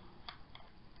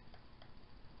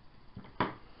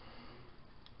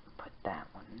 Put that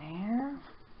one there.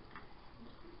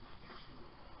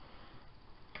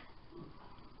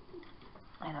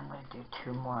 And I'm going to do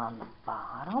two more on the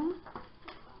bottom.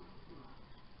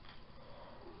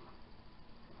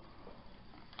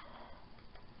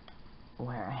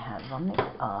 Where I have on the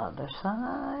other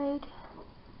side.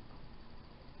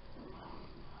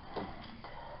 And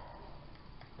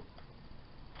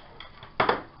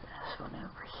this one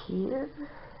over here.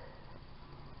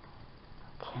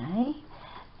 Okay.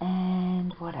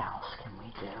 And what else can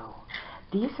we do?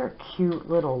 These are cute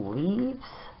little leaves.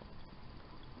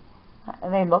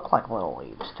 They look like little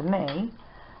leaves to me.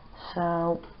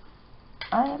 So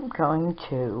I am going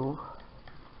to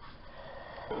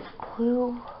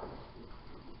glue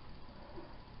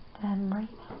them right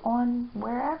on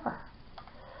wherever.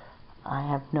 I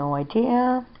have no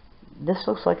idea. This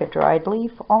looks like a dried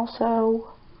leaf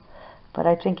also, but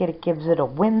I think it gives it a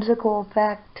whimsical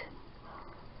effect.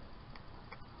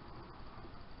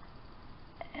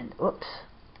 And oops,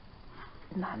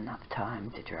 not enough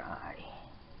time to dry.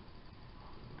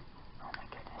 Oh my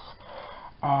goodness.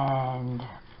 And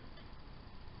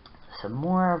some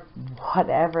more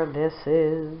whatever this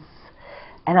is.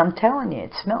 And I'm telling you,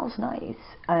 it smells nice.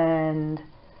 And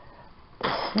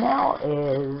the smell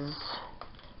is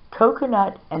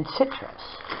coconut and citrus.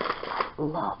 I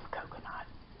love coconut.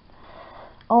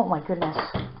 Oh my goodness.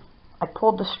 I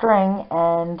pulled the string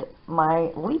and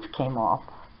my leaf came off,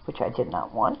 which I did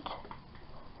not want.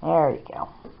 There you go.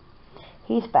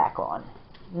 He's back on.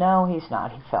 No, he's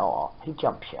not. He fell off. He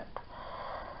jumped ship.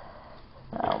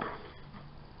 So,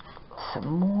 some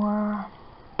more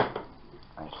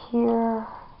right here.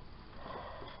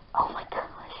 Oh my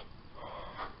gosh.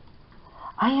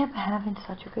 I am having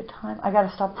such a good time. I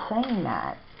gotta stop saying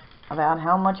that about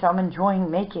how much I'm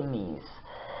enjoying making these.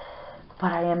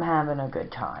 But I am having a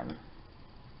good time.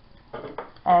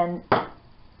 And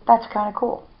that's kind of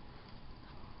cool.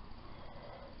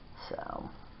 So,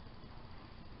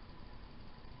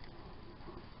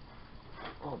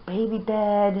 little baby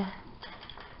bed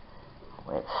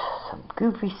with some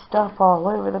goofy stuff all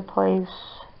over the place.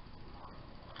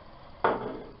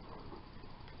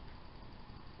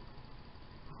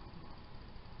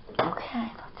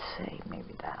 Okay, let's see,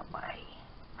 maybe that way.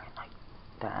 I like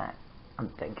that, I'm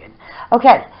thinking.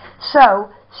 Okay, so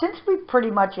since we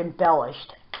pretty much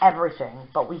embellished everything,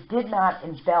 but we did not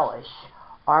embellish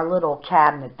our little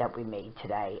cabinet that we made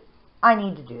today, I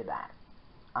need to do that.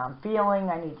 I'm feeling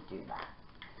I need to do that.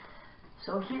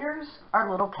 So here's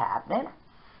our little cabinet,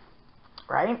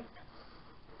 right?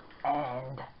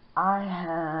 And I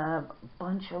have a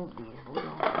bunch of these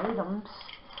little items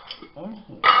in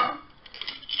here.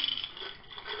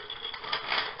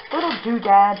 Little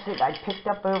doodads that I picked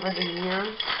up over the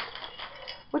years,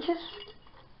 which is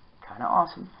kind of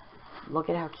awesome. Look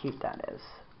at how cute that is.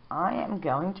 I am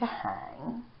going to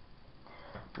hang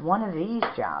one of these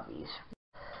jobbies.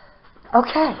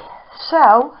 Okay,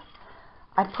 so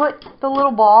I put the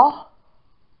little ball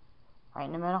right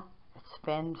in the middle. It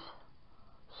spins.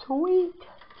 Sweet.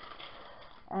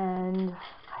 And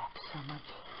I have so much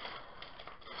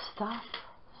stuff.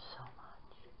 So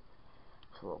much.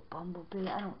 It's a little bumblebee.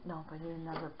 I don't know if I need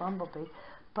another bumblebee,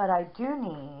 but I do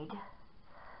need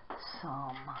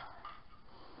some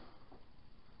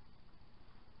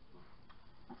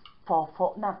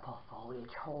not fall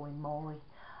foliage, holy moly.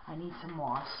 I need some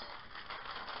moss.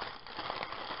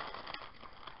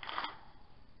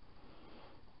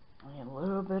 I need a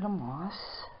little bit of moss.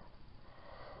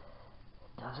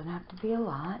 Doesn't have to be a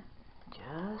lot,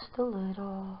 just a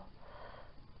little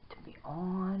to be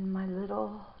on my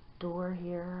little door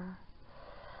here.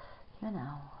 You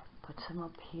know, put some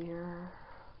up here,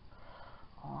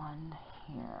 on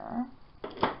here.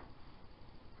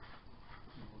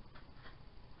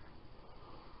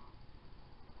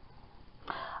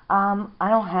 I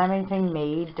don't have anything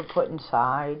made to put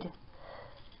inside,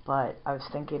 but I was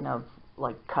thinking of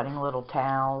like cutting little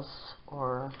towels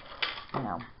or, you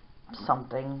know,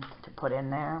 something to put in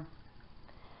there.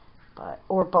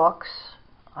 Or books.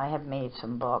 I have made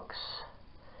some books,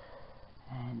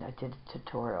 and I did a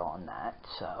tutorial on that,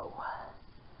 so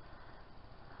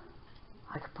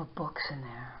I could put books in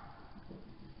there.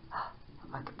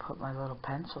 I could put my little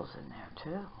pencils in there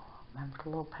too. Remember the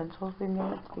little pencils we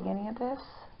made at the beginning of this?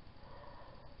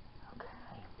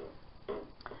 Okay.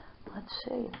 Let's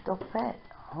see if they'll fit.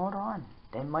 Hold on.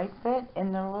 They might fit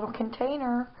in their little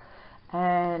container,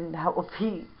 and that will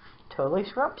be totally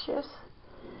scrumptious.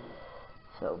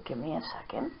 So give me a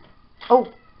second. Oh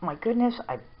my goodness,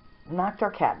 I knocked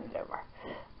our cabinet over.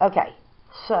 Okay,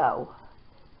 so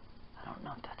I don't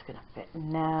know if that's gonna fit.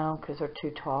 No, because they're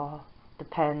too tall. The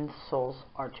pencils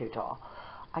are too tall.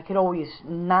 I could always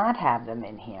not have them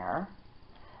in here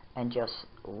and just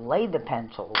lay the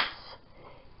pencils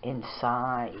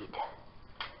inside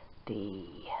the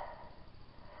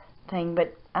thing,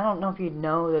 but I don't know if you'd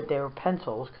know that they were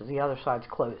pencils because the other side's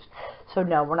closed. So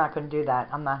no, we're not going to do that.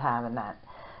 I'm not having that.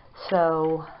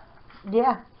 So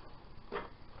yeah,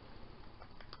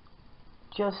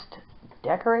 just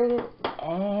decorate it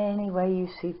any way you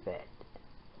see fit.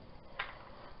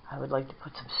 I would like to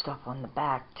put some stuff on the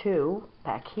back too,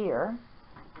 back here.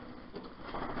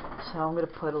 So I'm going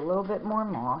to put a little bit more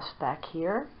moss back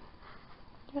here,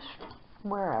 just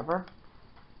wherever.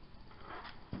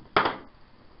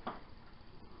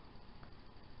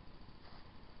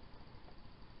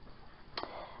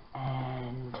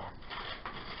 And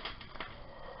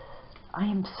I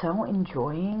am so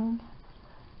enjoying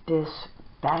this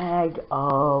bag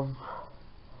of,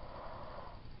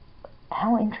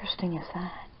 how interesting is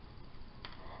that?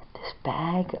 This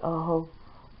bag of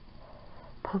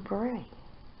potpourri.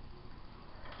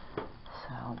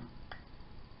 So I'm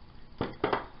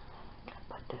gonna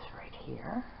put this right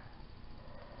here.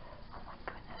 Oh my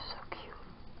goodness, so cute.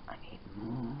 I need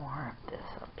more of this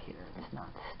up here. It's not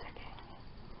sticking.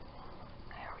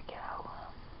 There we go.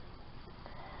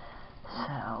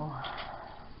 So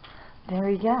there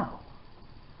you go.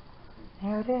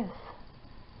 There it is.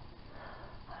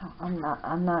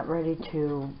 I'm not ready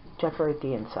to decorate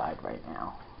the inside right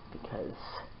now because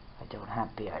I don't have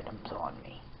the items on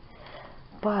me.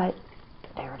 But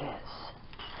there it is.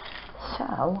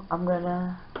 So I'm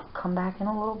gonna come back in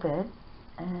a little bit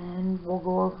and we'll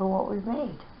go over what we've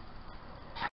made.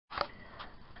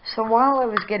 So while I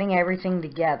was getting everything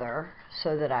together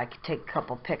so that I could take a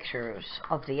couple pictures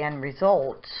of the end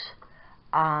results,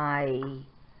 I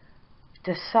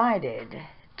decided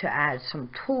to add some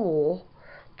tulle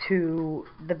to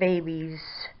the baby's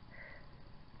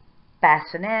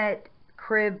bassinet,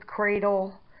 crib,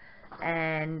 cradle,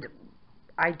 and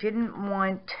I didn't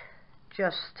want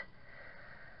just,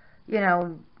 you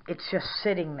know, it's just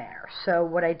sitting there. So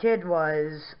what I did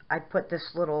was I put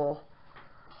this little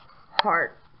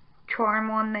heart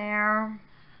charm on there,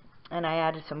 and I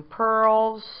added some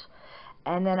pearls,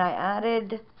 and then I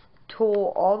added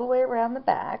tulle all the way around the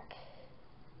back.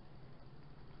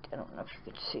 I don't know if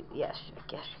you could see. Yes,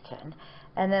 I guess you can.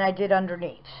 And then I did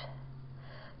underneath.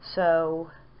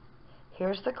 So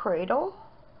here's the cradle.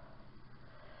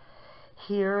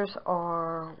 Here's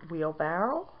our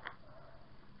wheelbarrow.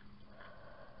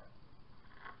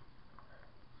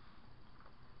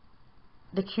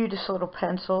 The cutest little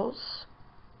pencils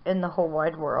in the whole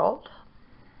wide world.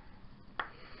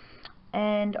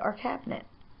 And our cabinet.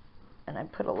 And I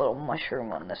put a little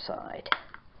mushroom on the side.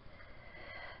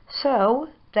 So,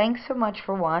 thanks so much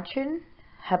for watching.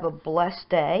 Have a blessed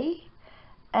day.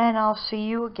 And I'll see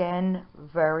you again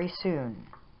very soon.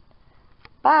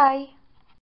 Bye.